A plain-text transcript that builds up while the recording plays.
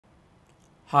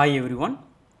Hi everyone,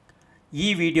 ఈ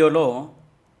వీడియోలో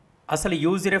అసలు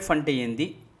useRef అంటే ఏంది,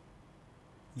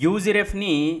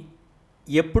 useRefని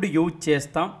ఎప్పుడు యూజ్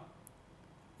చేస్తాం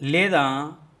లేదా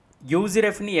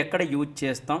useRefని ఎక్కడ యూజ్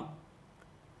చేస్తాం,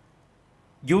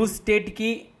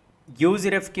 useStateకి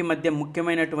useRefకి మధ్య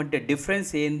ముఖ్యమైనటువంటి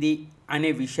డిఫరెన్స్ ఏంది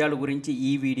అనే విషయాల గురించి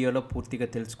ఈ వీడియోలో పూర్తిగా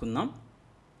తెలుసుకుందాం.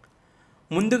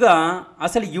 ముందుగా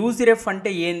అసలు useRef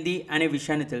అంటే ఏంది అనే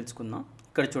విషయాన్ని తెలుసుకుందాం.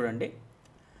 ఇక్కడ చూడండి,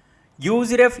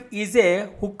 useRef is a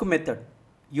hook method.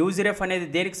 useRef అనేది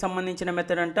దేనికి సంబంధించిన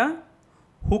మెథడ్ అంట,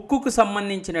 హుక్కు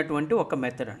సంబంధించినటువంటి ఒక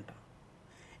మెథడ్ అంట.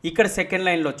 ఇక్కడ సెకండ్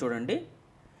లైన్లో చూడండి,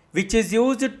 which is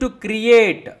used to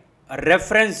create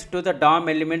reference to the DOM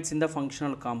elements in the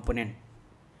functional component.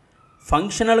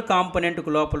 Functional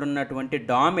కాంపోనెంట్కు లోపల ఉన్నటువంటి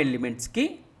DOM ఎలిమెంట్స్కి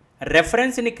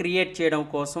రెఫరెన్స్ని క్రియేట్ చేయడం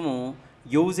కోసము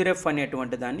useRef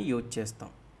అనేటువంటి దాన్ని యూజ్ చేస్తాం.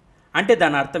 అంటే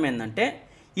దాని అర్థం ఏంటంటే,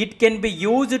 it can be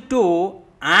used to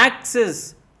access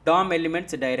DOM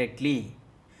elements directly.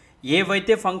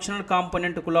 ఏవైతే ఫంక్షనల్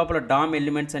కాంపోనెంట్కు లోపల DOM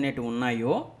ఎలిమెంట్స్ అనేటివి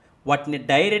ఉన్నాయో వాటిని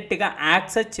డైరెక్ట్గా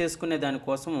యాక్సెస్ చేసుకునే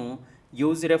దానికోసము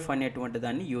useRef అనేటువంటి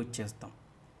దాన్ని యూజ్ చేస్తాం.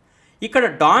 ఇక్కడ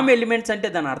DOM ఎలిమెంట్స్ అంటే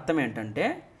దాని అర్థం ఏంటంటే,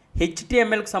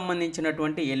 HTMLకి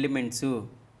సంబంధించినటువంటి ఎలిమెంట్స్.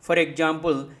 ఫర్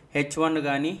ఎగ్జాంపుల్ H1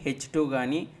 కానీ, H2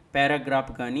 కానీ,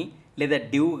 పారాగ్రాఫ్ కానీ, లేదా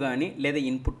div కానీ, లేదా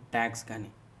ఇన్పుట్ ట్యాగ్స్ కానీ,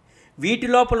 వీటి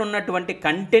లోపల ఉన్నటువంటి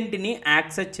కంటెంట్ని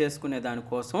యాక్సెస్ చేసుకునే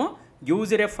దానికోసం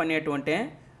useRef అనేటువంటి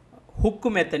హుక్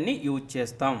మెథడ్ని యూజ్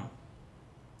చేస్తాం.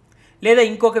 లేదా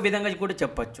ఇంకొక విధంగా కూడా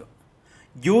చెప్పచ్చు,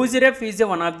 useRef is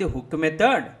one of the hook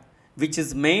method which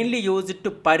is mainly used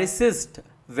to persist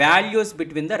values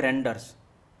between the renders.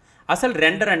 అసలు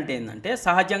రెండర్ అంటే ఏంటంటే,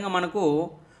 సహజంగా మనకు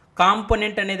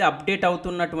కాంపోనెంట్ అనేది అప్డేట్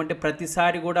అవుతున్నటువంటి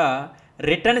ప్రతిసారి కూడా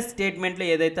రిటర్న్ స్టేట్మెంట్లో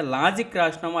ఏదైతే లాజిక్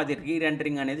రాసినామో అది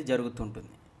రీరెండరింగ్ అనేది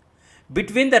జరుగుతుంటుంది.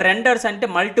 బిట్వీన్ ద రెండర్స్ అంటే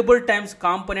మల్టిపుల్ టైమ్స్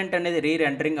కాంపోనెంట్ అనేది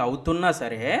రీరెండరింగ్ అవుతున్నా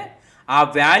సరే ఆ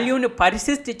వాల్యూని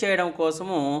పర్సిస్ట్ చేయడం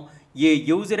కోసము ఈ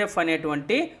useRef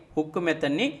అనేటువంటి హుక్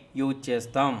మెథడ్ని యూజ్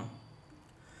చేస్తాం.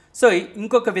 సో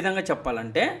ఇంకొక విధంగా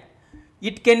చెప్పాలంటే,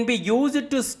 it can be used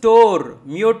to store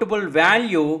mutable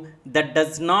value that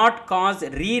does not cause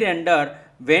రీరెండర్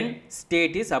when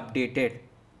state is updated.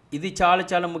 ఇది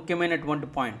చాలా ముఖ్యమైనటువంటి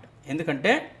పాయింట్.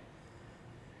 ఎందుకంటే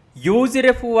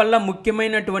useRef వల్ల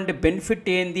ముఖ్యమైనటువంటి బెనిఫిట్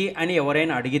ఏంది అని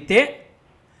ఎవరైనా అడిగితే,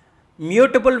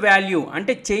 మ్యూటబుల్ వాల్యూ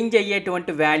అంటే చేంజ్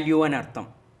అయ్యేటువంటి వాల్యూ అని అర్థం.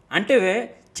 అంటే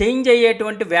చేంజ్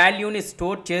అయ్యేటువంటి వాల్యూని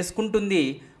స్టోర్ చేసుకుంటుంది,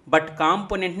 బట్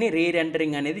కాంపోనెంట్ని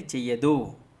రీరెండరింగ్ అనేది చెయ్యదు.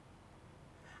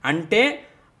 అంటే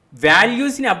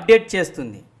వాల్యూస్ని అప్డేట్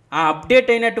చేస్తుంది, ఆ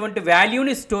అప్డేట్ అయినటువంటి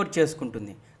వాల్యూని స్టోర్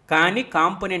చేసుకుంటుంది, కానీ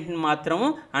కాంపోనెంట్ని మాత్రం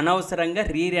అనవసరంగా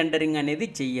రీరెండరింగ్ అనేది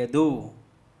చెయ్యదు.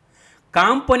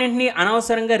 కాంపోనెంట్ని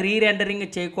అనవసరంగా రీరెండరింగ్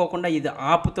చేయకోకుండా ఇది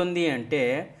ఆపుతుంది అంటే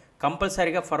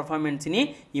కంపల్సరీగా పర్ఫార్మెన్స్ని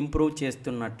ఇంప్రూవ్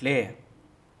చేస్తున్నట్లే.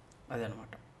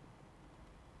 అదనమాట.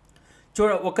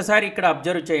 ఒకసారి ఇక్కడ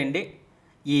అబ్జర్వ్ చేయండి,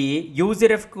 ఈ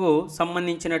useRefకు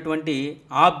సంబంధించినటువంటి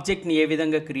ఆబ్జెక్ట్ని ఏ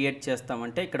విధంగా క్రియేట్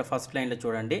చేస్తామంటే, ఇక్కడ ఫస్ట్ లైన్లో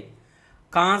చూడండి,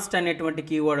 కాన్స్ట్ అనేటువంటి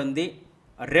కీవర్డ్ ఉంది,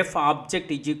 ref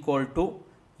object is equal to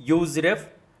useRef.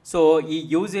 So ఈ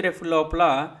useRef లోపల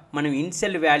మనం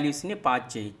ఇనిషియల్ వాల్యూస్ని పాస్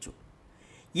చేయొచ్చు.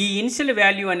 ఈ ఇనిషియల్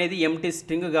వాల్యూ అనేది ఎంటీ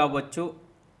స్ట్రింగ్ కావచ్చు,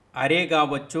 అరే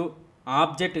కావచ్చు,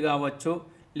 ఆబ్జెక్ట్ కావచ్చు,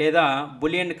 లేదా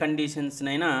బులియన్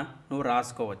కండిషన్స్నైనా నువ్వు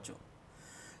రాసుకోవచ్చు.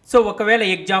 సో ఒకవేళ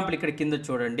ఎగ్జాంపుల్ ఇక్కడ కింద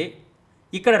చూడండి,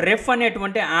 ఇక్కడ రెఫ్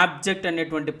అనేటువంటి ఆబ్జెక్ట్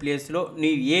అనేటువంటి ప్లేస్లో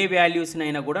నీ ఏ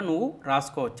వాల్యూస్నైనా కూడా నువ్వు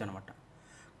రాసుకోవచ్చు అనమాట.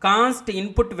 Const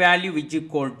input value is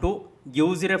equal to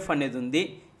useRef అనేది ఉంది.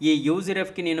 ఈ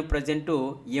useRefకి నేను ప్రజెంటు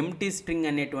ఎంటీ స్ట్రింగ్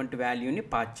అనేటువంటి వాల్యూని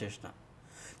పాస్ చేసిన.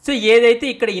 సో ఏదైతే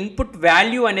ఇక్కడ ఇన్పుట్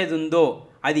వాల్యూ అనేది ఉందో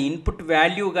అది ఇన్పుట్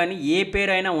వాల్యూ కానీ ఏ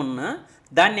పేరైనా ఉన్నా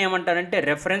దాన్ని ఏమంటారంటే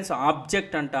రెఫరెన్స్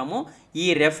ఆబ్జెక్ట్ అంటాము. ఈ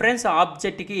రెఫరెన్స్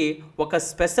ఆబ్జెక్ట్కి ఒక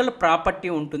స్పెషల్ ప్రాపర్టీ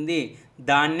ఉంటుంది,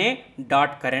 దాన్నే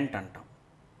డాట్ కరెంట్ అంటాం.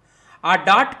 ఆ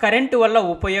డాట్ కరెంట్ వల్ల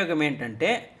ఉపయోగం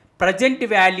ఏంటంటే, ప్రజెంట్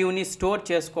వాల్యూని స్టోర్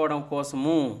చేసుకోవడం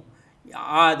కోసము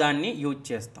దాన్ని యూజ్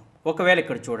చేస్తాం. ఒకవేళ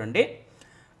ఇక్కడ చూడండి,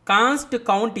 const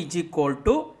count is equal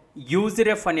to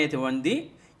useRef అనేది ఉంది.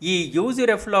 ఈ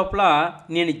useRef లోపల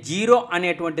నేను 0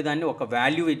 అనేటువంటి దాన్ని ఒక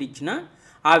వాల్యూ ఇచ్చిన,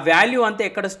 ఆ వాల్యూ అంతా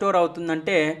ఎక్కడ స్టోర్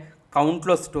అవుతుందంటే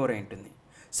కౌంట్లో స్టోర్ అయి ఉంటుంది.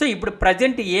 సో ఇప్పుడు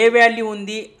ప్రజెంట్ ఏ వాల్యూ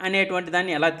ఉంది అనేటువంటి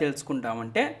దాన్ని ఎలా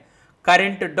తెలుసుకుంటామంటే,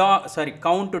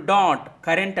 కౌంట్ డాట్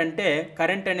కరెంట్ అంటే,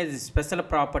 కరెంట్ అనేది స్పెషల్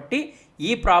ప్రాపర్టీ,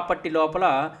 ఈ ప్రాపర్టీ లోపల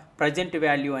ప్రజెంట్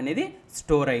వాల్యూ అనేది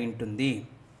స్టోర్ అయి ఉంటుంది.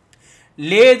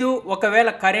 లేదు ఒకవేళ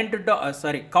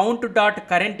count dot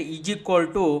current is equal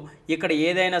to, ఇక్కడ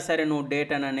ఏదైనా సరే నువ్వు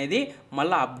డేటా అనేది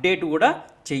మళ్ళీ అప్డేట్ కూడా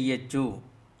చెయ్యొచ్చు.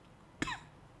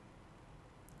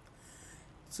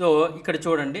 సో ఇక్కడ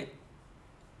చూడండి,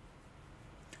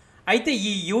 అయితే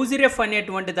ఈ useRef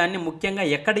అనేటువంటి దాన్ని ముఖ్యంగా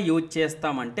ఎక్కడ యూజ్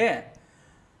చేస్తామంటే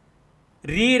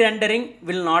రీరెండరింగ్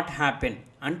విల్ నాట్ హ్యాపెన్,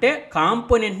 అంటే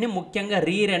కాంపోనెంట్ని ముఖ్యంగా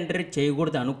రీరెండర్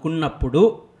చేయకూడదు అనుకున్నప్పుడు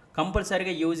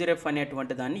కంపల్సరీగా useRef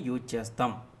అనేటువంటి దాన్ని యూజ్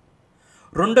చేస్తాం.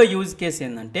 రెండో యూజ్ కేస్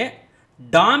ఏంటంటే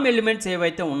డామ్ ఎలిమెంట్స్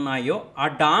ఏవైతే ఉన్నాయో ఆ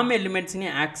డామ్ ఎలిమెంట్స్ని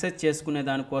యాక్సెస్ చేసుకునే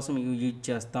దానికోసం యూజ్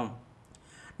చేస్తాం.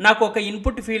 నాకు ఒక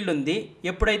ఇన్పుట్ ఫీల్డ్ ఉంది,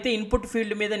 ఎప్పుడైతే ఇన్పుట్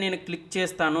ఫీల్డ్ మీద నేను క్లిక్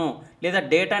చేస్తానో లేదా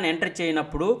డేటాను ఎంటర్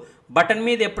చేయనప్పుడు బటన్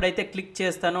మీద ఎప్పుడైతే క్లిక్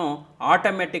చేస్తానో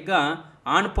ఆటోమేటిక్గా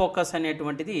ఆన్ ఫోకస్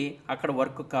అనేటువంటిది అక్కడ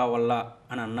వర్క్ కావాలా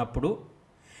అని అన్నప్పుడు,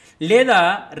 లేదా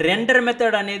రెండర్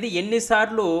మెథడ్ అనేది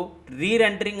ఎన్నిసార్లు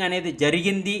రీరెండరింగ్ అనేది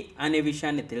జరిగింది అనే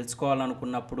విషయాన్ని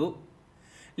తెలుసుకోవాలనుకున్నప్పుడు,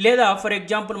 లేదా ఫర్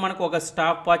ఎగ్జాంపుల్ మనకు ఒక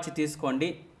స్టాప్ వాచ్ తీసుకోండి,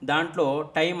 దాంట్లో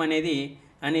టైం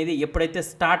అనేది ఎప్పుడైతే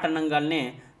స్టార్ట్ అనగానే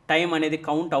టైం అనేది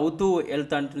కౌంట్ అవుతూ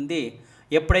వెళ్తుంటుంది.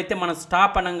 ఎప్పుడైతే మనం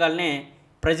స్టాప్ అనగానే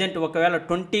ప్రజెంట్ ఒకవేళ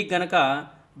 20 కనుక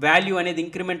వాల్యూ అనేది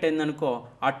ఇంక్రిమెంట్ అయిందనుకో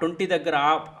ఆ 20 దగ్గర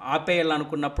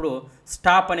ఆపేయాలనుకున్నప్పుడు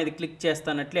స్టాప్ అనేది క్లిక్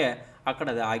చేస్తానట్లే అక్కడ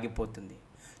అది ఆగిపోతుంది.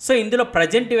 సో ఇందులో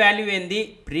ప్రజెంట్ వాల్యూ ఏంది,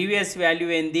 ప్రీవియస్ వాల్యూ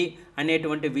ఏంది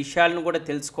అనేటువంటి విషయాలను కూడా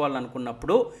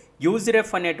తెలుసుకోవాలనుకున్నప్పుడు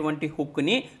useRef అనేటువంటి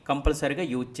హుక్ని కంపల్సరీగా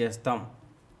యూజ్ చేస్తాం.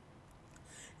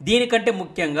 దీనికంటే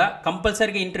ముఖ్యంగా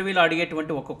కంపల్సరీగా ఇంటర్వ్యూలో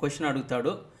అడిగేటువంటి ఒక క్వశ్చన్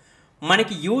అడుగుతాడు,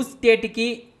 మనకి useStateకి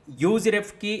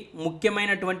useRefకి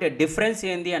ముఖ్యమైనటువంటి డిఫరెన్స్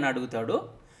ఏంది అని అడుగుతాడు.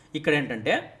 ఇక్కడ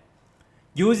ఏంటంటే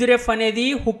useRef అనేది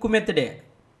హుక్ మెథడే,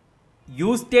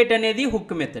 useState అనేది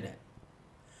హుక్ మెథడే.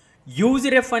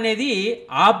 useRef అనేది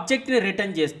ఆబ్జెక్ట్ని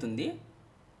రిటర్న్ చేస్తుంది,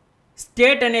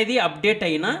 స్టేట్ అనేది అప్డేట్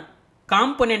అయిన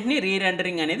కాంపోనెంట్ని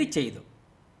రీరెండరింగ్ అనేది చేయదు.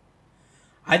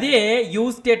 అదే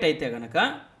useState అయితే కనుక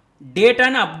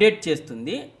డేటాను అప్డేట్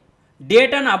చేస్తుంది,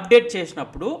 డేటాను అప్డేట్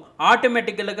చేసినప్పుడు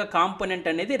ఆటోమేటిక్గా కాంపోనెంట్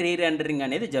అనేది రీరెండరింగ్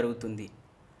అనేది జరుగుతుంది.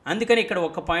 అందుకని ఇక్కడ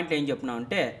ఒక పాయింట్ ఏం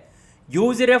చెప్తున్నామంటే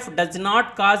useRef does not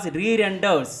cause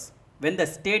రీరెండర్స్ when the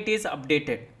state is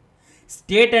updated.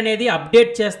 State అనేది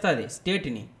అప్డేట్ చేస్తుంది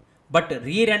స్టేట్ని, బట్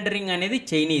రీరెండరింగ్ అనేది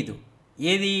చేయనీదు.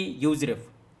 ఏది useRef.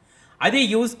 అదే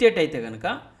useState అయితే కనుక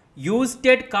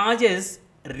useState causes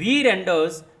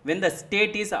రీరెండర్స్ when the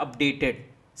state is updated.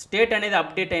 State అనేది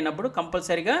అప్డేట్ అయినప్పుడు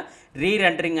కంపల్సరీగా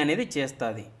రీరెండరింగ్ అనేది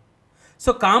చేస్తుంది. సో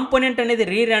కాంపోనెంట్ అనేది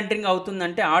రీరెండరింగ్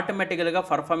అవుతుందంటే ఆటోమేటిక్గా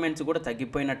పర్ఫార్మెన్స్ కూడా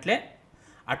తగ్గిపోయినట్లే.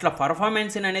 అట్లా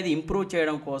పర్ఫార్మెన్స్ని అనేది ఇంప్రూవ్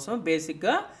చేయడం కోసం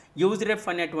బేసిక్గా useRef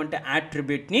అనేటువంటి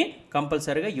యాట్రిబ్యూట్ని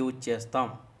కంపల్సరీగా యూజ్ చేస్తాం.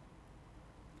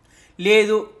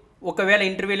 లేదు ఒకవేళ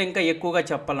ఇంటర్వ్యూలో ఇంకా ఎక్కువగా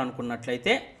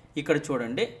చెప్పాలనుకున్నట్లయితే ఇక్కడ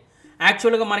చూడండి,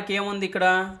 యాక్చువల్గా మనకి ఏముంది, ఇక్కడ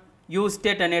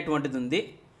useState అనేటువంటిది ఉంది,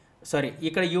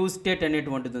 ఇక్కడ useState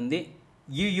అనేటువంటిది ఉంది.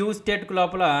 ఈ useState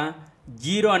లోపల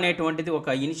 0 అనేటువంటిది ఒక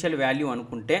ఇనిషియల్ వాల్యూ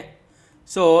అనుకుంటే,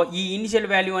 సో ఈ ఇనిషియల్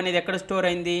వాల్యూ అనేది ఎక్కడ స్టోర్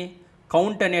అయింది,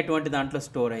 కౌంట్ అనేటువంటి దాంట్లో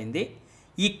స్టోర్ అయింది.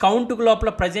 ఈ కౌంట్కు లోపల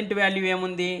ప్రజెంట్ వాల్యూ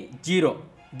ఏముంది, 0.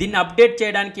 దీన్ని అప్డేట్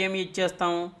చేయడానికి ఏమి యూజ్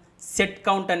చేస్తాం, సెట్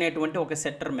కౌంట్ అనేటువంటి ఒక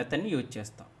సెట్టర్ మెథడ్ని యూజ్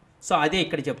చేస్తాం. సో అదే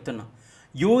ఇక్కడ చెప్తున్నాం,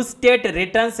 useState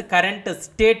returns current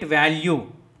state value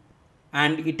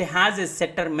and it has a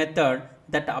setter method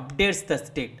that updates the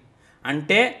state.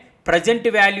 అంటే ప్రజెంట్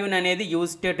వాల్యూని అనేది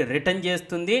useState రిటర్న్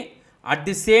చేస్తుంది, at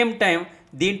the same time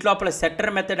దీంట్లోపల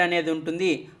setter method అనేది ఉంటుంది,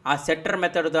 ఆ సెట్టర్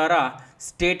మెథడ్ ద్వారా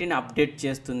స్టేట్ని అప్డేట్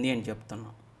చేస్తుంది అని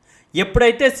చెప్తున్నాం.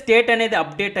 ఎప్పుడైతే స్టేట్ అనేది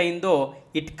అప్డేట్ అయిందో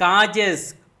ఇట్ కాజెస్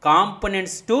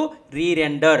కాంపోనెంట్స్ టు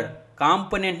రీరెండర్,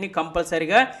 కాంపోనెంట్ని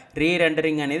కంపల్సరీగా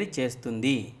రీరెండరింగ్ అనేది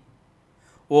చేస్తుంది.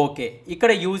 ఓకే,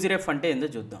 ఇక్కడ useRef అంటే ఏందో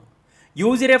చూద్దాం.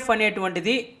 useRef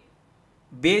అనేటువంటిది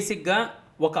బేసిక్గా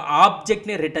ఒక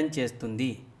ఆబ్జెక్ట్ని రిటర్న్ చేస్తుంది.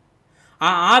 ఆ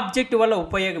ఆబ్జెక్ట్ వల్ల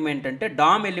ఉపయోగం ఏంటంటే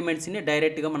డామ్ ఎలిమెంట్స్ని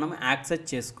డైరెక్ట్గా మనం యాక్సెస్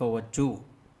చేసుకోవచ్చు.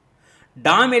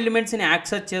 డామ్ ఎలిమెంట్స్ని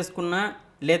యాక్సెస్ చేసుకున్నా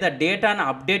లేదా డేటాను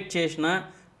అప్డేట్ చేసిన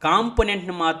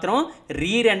కాంపోనెంట్ని మాత్రం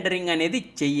రీరెండరింగ్ అనేది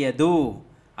చెయ్యదు.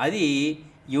 అది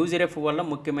useRef వల్ల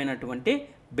ముఖ్యమైనటువంటి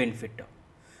బెనిఫిట్.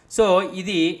 సో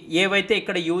ఇది ఏవైతే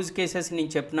ఇక్కడ యూజ్ కేసెస్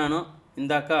నేను చెప్పినానో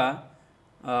ఇందాక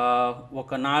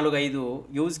ఒక 4-5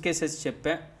 యూజ్ కేసెస్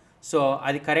చెప్పా. సో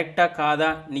అది కరెక్టా కాదా,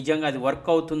 నిజంగా అది వర్క్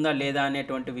అవుతుందా లేదా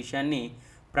అనేటువంటి విషయాన్ని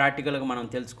ప్రాక్టికల్గా మనం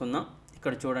తెలుసుకుందాం.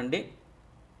 ఇక్కడ చూడండి,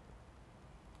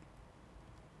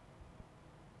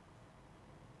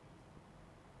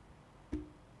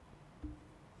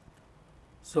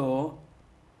 సో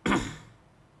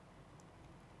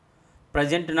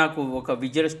ప్రజెంట్ నాకు ఒక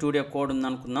విజువల్ స్టూడియో కోడ్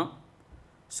ఉందనుకుందాం.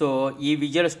 సో ఈ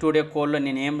విజువల్ స్టూడియో కోడ్లో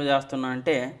నేను ఏం చేస్తున్నా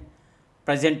అంటే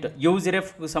ప్రజెంట్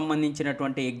useRefకు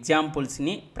సంబంధించినటువంటి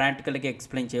ఎగ్జాంపుల్స్ని ప్రాక్టికల్గా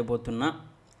ఎక్స్ప్లెయిన్ చేయబోతున్నా.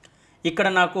 ఇక్కడ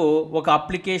నాకు ఒక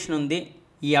అప్లికేషన్ ఉంది.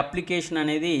 ఈ అప్లికేషన్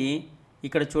అనేది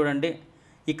ఇక్కడ చూడండి,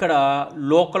 ఇక్కడ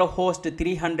లోకల్ హోస్ట్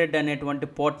 300 అనేటువంటి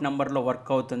పోర్ట్ నెంబర్లో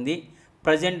వర్క్ అవుతుంది.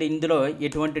 ప్రజెంట్ ఇందులో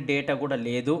ఎటువంటి డేటా కూడా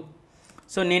లేదు.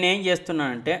 సో నేనేం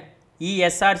చేస్తున్నానంటే ఈ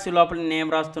ఎస్ఆర్సి లోపల నేను ఏం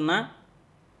రాస్తున్నా,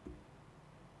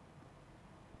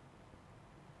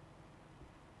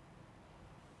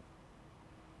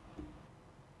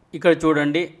 ఇక్కడ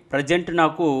చూడండి ప్రజెంట్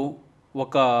నాకు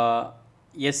ఒక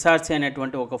ఎస్ఆర్సి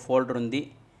అనేటువంటి ఒక ఫోల్డర్ ఉంది.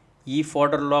 ఈ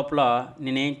ఫోల్డర్ లోపల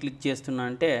నేనేం క్లిక్ చేస్తున్నా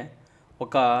అంటే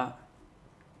ఒక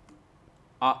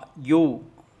యూ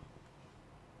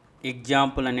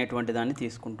ఎగ్జాంపుల్ అనేటువంటి దాన్ని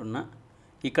తీసుకుంటున్నా.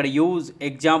 ఇక్కడ యూజ్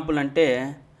ఎగ్జాంపుల్ అంటే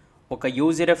ఒక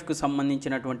useRefకి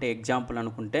సంబంధించినటువంటి ఎగ్జాంపుల్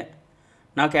అనుకుంటే,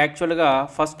 నాకు యాక్చువల్గా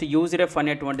ఫస్ట్ useRef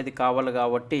అనేటువంటిది కావాలి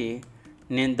కాబట్టి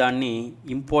నేను దాన్ని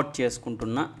ఇంపోర్ట్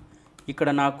చేసుకుంటున్నా. ఇక్కడ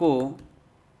నాకు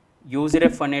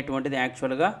useRef అనేటువంటిది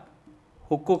యాక్చువల్గా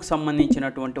హుక్కుకు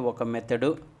సంబంధించినటువంటి ఒక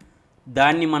మెథడు.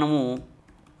 దాన్ని మనము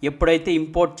ఎప్పుడైతే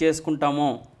ఇంపోర్ట్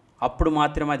చేసుకుంటామో అప్పుడు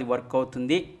మాత్రమే అది వర్క్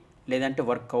అవుతుంది, లేదంటే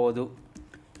వర్క్ అవ్వదు.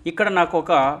 ఇక్కడ నాకు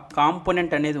ఒక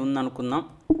కాంపోనెంట్ అనేది ఉందనుకుందాం.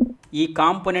 ఈ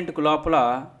కాంపోనెంట్కు లోపల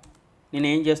నేను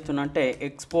ఏం చేస్తున్నా అంటే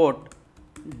ఎక్స్పోర్ట్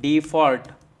డిఫాల్ట్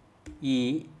ఈ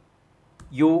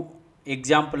యూ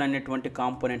ఎగ్జాంపుల్ అనేటువంటి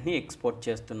కాంపోనెంట్ని ఎక్స్పోర్ట్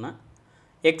చేస్తున్నా.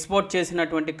 ఎక్స్పోర్ట్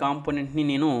చేసినటువంటి కాంపోనెంట్ని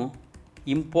నేను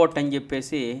ఇంపోర్ట్ అని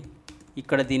చెప్పేసి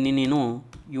ఇక్కడ దీన్ని నేను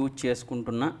యూజ్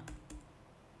చేసుకుంటున్నా.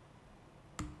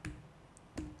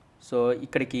 సో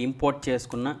ఇక్కడికి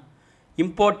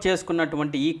ఇంపోర్ట్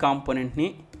చేసుకున్నటువంటి ఈ కాంపోనెంట్ని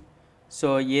సో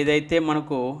ఏదైతే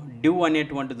మనకు డివ్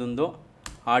అనేటువంటిది ఉందో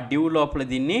ఆ డివ్ లోపల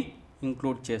దీన్ని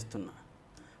ఇంక్లూడ్ చేస్తున్నా.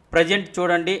 ప్రజెంట్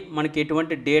చూడండి మనకి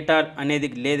ఎటువంటి డేటా అనేది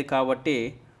లేదు కాబట్టి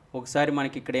ఒకసారి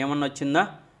మనకి ఇక్కడ ఏమన్నా వచ్చిందా,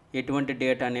 ఎటువంటి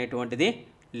డేటా అనేటువంటిది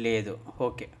లేదు.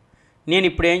 ఓకే, నేను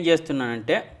ఇప్పుడు ఏం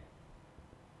చేస్తున్నానంటే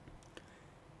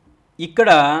ఇక్కడ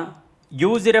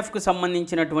useRefకు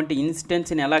సంబంధించినటువంటి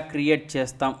ఇన్స్టెన్స్ని ఎలా క్రియేట్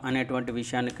చేస్తాం అనేటువంటి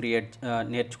విషయాన్ని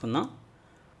నేర్చుకుందాం.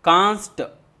 Const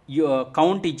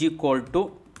count is equal to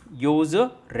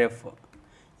useRef.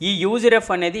 ఈ useRef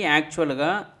అనేది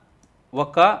యాక్చువల్గా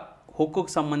ఒక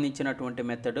హుక్కుకు సంబంధించినటువంటి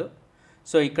మెథడ్.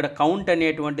 సో ఇక్కడ కౌంట్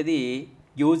అనేటువంటిది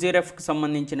useRefకి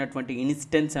సంబంధించినటువంటి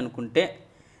ఇన్స్టెన్స్ అనుకుంటే,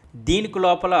 దీనికి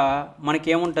లోపల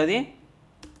మనకేముంటుంది,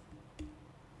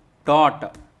 డాట్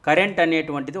కరెంట్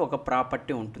అనేటువంటిది ఒక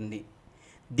ప్రాపర్టీ ఉంటుంది.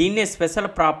 దీన్నే స్పెషల్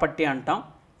ప్రాపర్టీ అంటాం.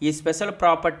 ఈ స్పెషల్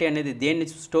ప్రాపర్టీ అనేది దేన్ని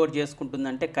స్టోర్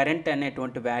చేసుకుంటుందంటే కరెంట్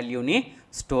అనేటువంటి వాల్యూని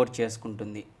స్టోర్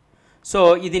చేసుకుంటుంది. సో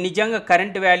ఇది నిజంగా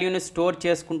కరెంట్ వాల్యూని స్టోర్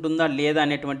చేసుకుంటుందా లేదా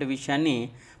అనేటువంటి విషయాన్ని,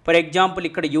 ఫర్ ఎగ్జాంపుల్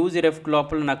ఇక్కడ useRef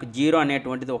లోపల నాకు 0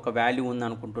 అనేటువంటిది ఒక వాల్యూ ఉంది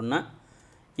అనుకుంటున్నా.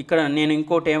 ఇక్కడ నేను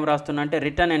ఇంకోటి ఏం రాస్తున్నా అంటే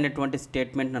రిటర్న్ అనేటువంటి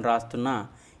స్టేట్మెంట్ని రాస్తున్నా.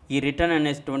 ఈ రిటర్న్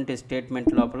అనేటువంటి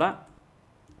స్టేట్మెంట్ లోపల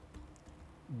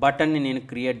బటన్ని నేను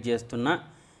క్రియేట్ చేస్తున్నా.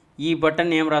 ఈ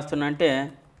బటన్ ఏం రాస్తున్నా అంటే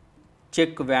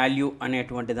చెక్ వాల్యూ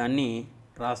అనేటువంటి దాన్ని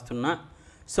రాస్తున్నా.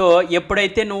 సో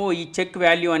ఎప్పుడైతే నువ్వు ఈ చెక్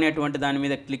వాల్యూ అనేటువంటి దాని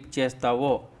మీద క్లిక్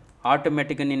చేస్తావో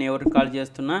ఆటోమేటిక్గా నేను ఎవరికి కాల్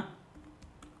చేస్తున్నా,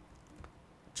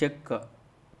 చెక్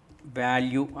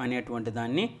వాల్యూ అనేటువంటి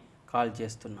దాన్ని కాల్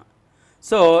చేస్తున్నా.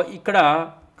 సో ఇక్కడ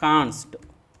కాన్స్ట్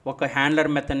ఒక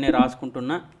హ్యాండ్లర్ మెథడ్ని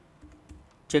రాసుకుంటున్నా.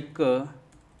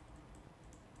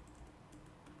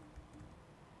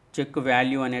 చెక్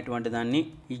వాల్యూ అనేటువంటి దాన్ని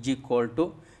ఈజ్ ఈక్వల్ టు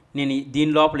నేను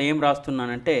దీని లోపల ఏం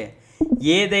రాస్తున్నానంటే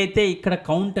ఏదైతే ఇక్కడ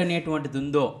కౌంట్ అనేటువంటిది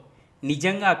ఉందో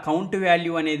నిజంగా కౌంట్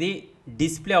వాల్యూ అనేది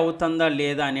డిస్ప్లే అవుతుందా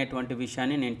లేదా అనేటువంటి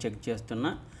విషయాన్ని నేను చెక్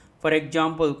చేస్తున్నా. For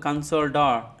example console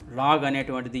dot log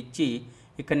అనేటువంటిది ఇచ్చి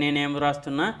ఇక్కడ నేనేం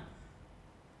రాస్తున్నా,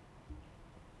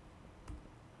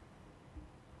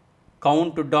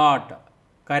 కౌంట్ డాట్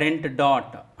కరెంట్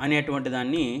డాట్ అనేటువంటి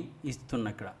దాన్ని ఇస్తున్నా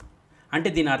ఇక్కడ. అంటే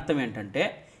దీని అర్థం ఏంటంటే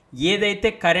ఏదైతే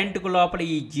కరెంటుకు లోపల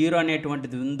ఈ 0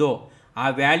 అనేటువంటిది ఉందో ఆ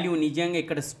వాల్యూ నిజంగా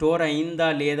ఇక్కడ స్టోర్ అయిందా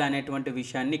లేదా అనేటువంటి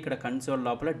విషయాన్ని ఇక్కడ కన్సోల్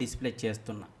లోపల డిస్ప్లే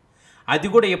చేస్తున్నా. అది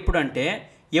కూడా ఎప్పుడంటే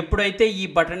ఎప్పుడైతే ఈ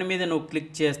బటన్ మీద నువ్వు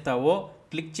క్లిక్ చేస్తావో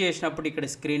క్లిక్ చేసినప్పుడు ఇక్కడ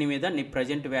స్క్రీన్ మీద నీ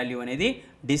ప్రజెంట్ వాల్యూ అనేది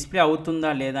డిస్ప్లే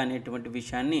అవుతుందా లేదా అనేటువంటి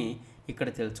విషయాన్ని ఇక్కడ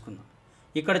తెలుసుకుందాం.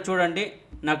 ఇక్కడ చూడండి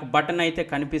నాకు బటన్ అయితే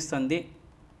కనిపిస్తుంది.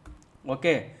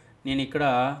 ఓకే, నేను ఇక్కడ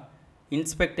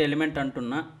ఇన్స్పెక్ట్ ఎలిమెంట్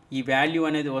అంటున్నా. ఈ వాల్యూ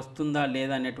అనేది వస్తుందా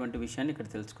లేదా అనేటువంటి విషయాన్ని ఇక్కడ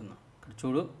తెలుసుకుందాం. ఇక్కడ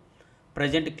చూడు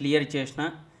ప్రజెంట్ క్లియర్ చేసిన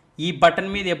ఈ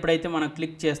బటన్ మీద ఎప్పుడైతే మనం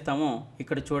క్లిక్ చేస్తామో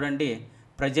ఇక్కడ చూడండి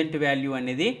ప్రజెంట్ వాల్యూ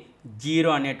అనేది 0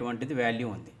 అనేటువంటిది వాల్యూ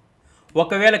ఉంది.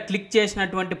 ఒకవేళ క్లిక్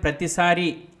చేసినటువంటి ప్రతిసారి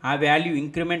ఆ వాల్యూ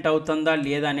ఇంక్రిమెంట్ అవుతుందా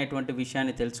లేదా అనేటువంటి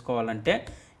విషయాన్ని తెలుసుకోవాలంటే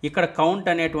ఇక్కడ కౌంట్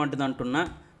అనేటువంటిది అంటున్నా,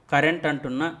 కరెంట్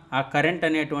అంటున్నా. ఆ కరెంట్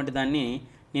అనేటువంటి దాన్ని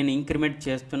నేను ఇంక్రిమెంట్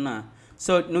చేస్తున్నా.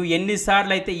 సో నువ్వు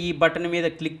ఎన్నిసార్లు అయితే ఈ బటన్ మీద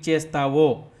క్లిక్ చేస్తావో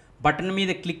బటన్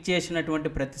మీద క్లిక్ చేసినటువంటి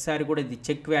ప్రతిసారి కూడా ఇది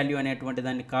చెక్ వాల్యూ అనేటువంటి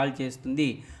దాన్ని కాల్ చేస్తుంది.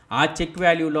 ఆ చెక్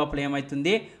వాల్యూ లోపల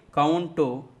ఏమవుతుంది, కౌంట్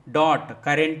డాట్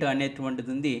కరెంట్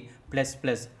అనేటువంటిది ఉంది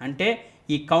 ++. అంటే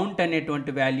ఈ కౌంట్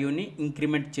అనేటువంటి వాల్యూని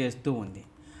ఇంక్రిమెంట్ చేస్తూ ఉంది.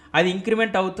 అది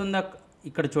ఇంక్రిమెంట్ అవుతుందా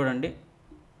ఇక్కడ చూడండి.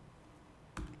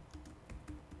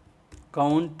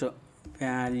 కౌంట్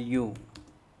వాల్యూ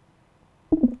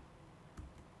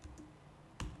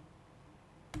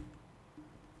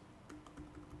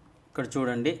ఇక్కడ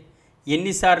చూడండి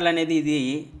ఎన్నిసార్లు అనేది ఇది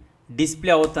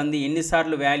డిస్ప్లే అవుతుంది,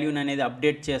 ఎన్నిసార్లు వాల్యూని అనేది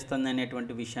అప్డేట్ చేస్తుంది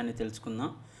అనేటువంటి విషయాన్ని తెలుసుకుందాం.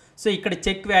 సో ఇక్కడ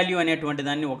చెక్ వాల్యూ అనేటువంటి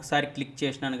దాన్ని ఒకసారి క్లిక్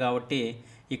చేసినాను కాబట్టి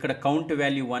ఇక్కడ కౌంట్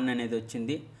వాల్యూ 1 అనేది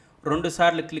వచ్చింది. 2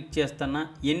 సార్లు క్లిక్ చేస్తున్నా,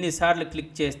 ఎన్నిసార్లు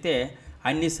క్లిక్ చేస్తే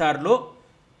అన్నిసార్లు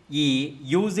ఈ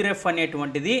useRef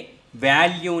అనేటువంటిది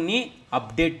వాల్యూని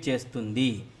అప్డేట్ చేస్తుంది.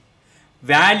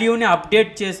 వాల్యూని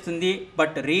అప్డేట్ చేస్తుంది,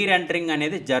 బట్ రీరెండరింగ్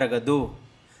అనేది జరగదు.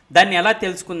 దాన్ని ఎలా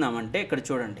తెలుసుకుందామంటే ఇక్కడ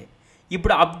చూడండి,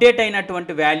 ఇప్పుడు అప్డేట్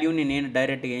అయినటువంటి వాల్యూని నేను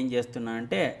డైరెక్ట్గా ఏం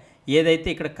చేస్తున్నానంటే ఏదైతే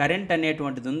ఇక్కడ కరెంట్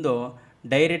అనేటువంటిది ఉందో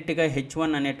డైరెక్ట్గా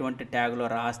h1 అనేటువంటి ట్యాగ్లో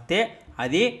రాస్తే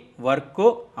అది వర్క్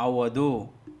అవ్వదు.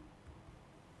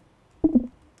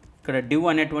 ఇక్కడ div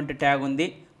అనేటువంటి ట్యాగ్ ఉంది,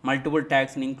 మల్టిపుల్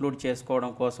ట్యాగ్స్ని ఇంక్లూడ్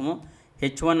చేసుకోవడం కోసము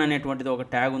h1 అనేటువంటిది ఒక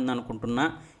ట్యాగ్ ఉందనుకుంటున్నా.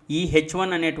 ఈ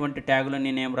h1 అనేటువంటి ట్యాగ్లో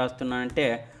నేను ఏం రాస్తున్నానంటే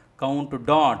కౌంట్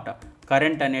డాట్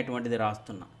కరెంట్ అనేటువంటిది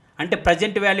రాస్తున్నా. అంటే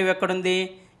ప్రజెంట్ వాల్యూ ఎక్కడుంది?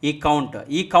 ఈ కౌంట్.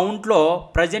 ఈ కౌంట్లో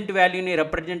ప్రజెంట్ వాల్యూని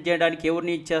రిప్రజెంట్ చేయడానికి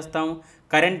ఎవరిని యూజ్ చేస్తాం?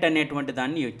 కరెంట్ అనేటువంటి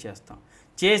దాన్ని యూజ్ చేస్తాం.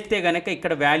 చేస్తే కనుక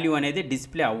ఇక్కడ వాల్యూ అనేది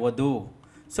డిస్ప్లే అవ్వదు.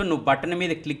 సో నువ్వు బటన్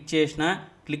మీద క్లిక్ చేసినా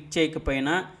క్లిక్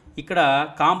చేయకపోయినా ఇక్కడ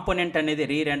కాంపోనెంట్ అనేది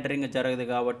రీరెండరింగ్ జరగదు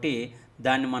కాబట్టి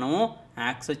దాన్ని మనము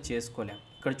యాక్సెస్ చేసుకోలేం.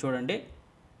 ఇక్కడ చూడండి,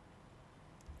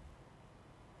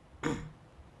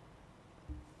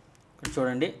 ఇక్కడ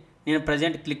చూడండి నేను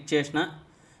ప్రజెంట్ క్లిక్ చేసిన,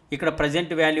 ఇక్కడ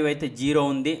ప్రజెంట్ వాల్యూ అయితే 0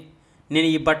 ఉంది. నేను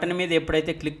ఈ బటన్ మీద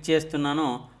ఎప్పుడైతే క్లిక్ చేస్తున్నానో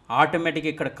ఆటోమేటిక్గా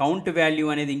ఇక్కడ కౌంట్ వాల్యూ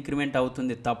అనేది ఇంక్రిమెంట్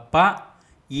అవుతుంది తప్ప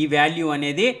ఈ వాల్యూ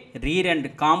అనేది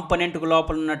కాంపోనెంట్కు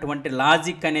లోపల ఉన్నటువంటి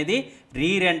లాజిక్ అనేది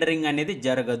రీరెండరింగ్ అనేది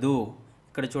జరగదు.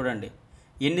 ఇక్కడ చూడండి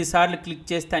ఎన్నిసార్లు క్లిక్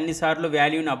చేస్తే అన్నిసార్లు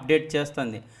వాల్యూని అప్డేట్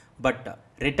చేస్తుంది, బట్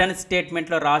రిటర్న్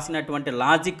స్టేట్మెంట్లో రాసినటువంటి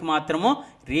లాజిక్ మాత్రము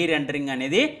రీరెండరింగ్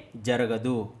అనేది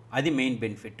జరగదు. అది మెయిన్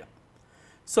బెనిఫిట్.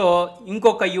 సో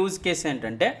ఇంకొక యూజ్ కేస్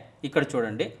ఏంటంటే ఇక్కడ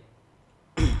చూడండి,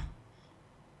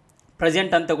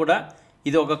 ప్రజెంట్ అంతా కూడా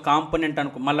ఇది ఒక కాంపోనెంట్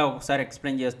మళ్ళీ ఒకసారి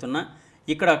ఎక్స్ప్లెయిన్ చేస్తున్నా.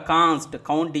 ఇక్కడ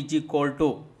count is equal to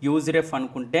useRef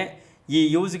అనుకుంటే ఈ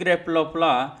useRef లోపల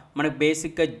మనకు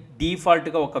బేసిక్గా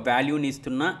డిఫాల్ట్గా ఒక వాల్యూని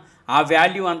ఇస్తున్నా. ఆ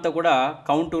వాల్యూ అంతా కూడా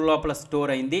కౌంట్ లోపల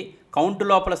స్టోర్ అయింది. కౌంట్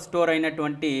లోపల స్టోర్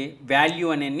అయినటువంటి వాల్యూ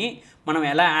అనేది మనం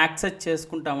ఎలా యాక్సెస్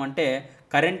చేసుకుంటామంటే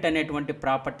కరెంట్ అనేటువంటి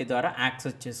ప్రాపర్టీ ద్వారా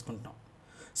యాక్సెస్ చేసుకుంటాం.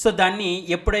 సో దాన్ని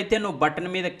ఎప్పుడైతే నువ్వు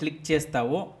బటన్ మీద క్లిక్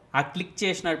చేస్తావో ఆ క్లిక్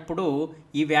చేసినప్పుడు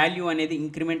ఈ వాల్యూ అనేది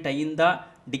ఇంక్రిమెంట్ అయ్యిందా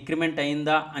డిక్రిమెంట్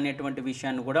అయ్యిందా అనేటువంటి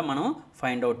విషయాన్ని కూడా మనం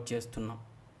ఫైండ్ అవుట్ చేస్తున్నాం.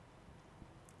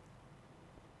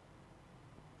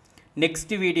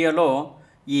 నెక్స్ట్ వీడియోలో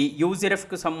ఈ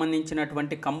useRefకు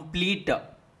సంబంధించినటువంటి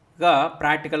కంప్లీట్గా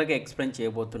ప్రాక్టికల్గా ఎక్స్ప్లెయిన్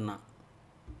చేయబోతున్నా.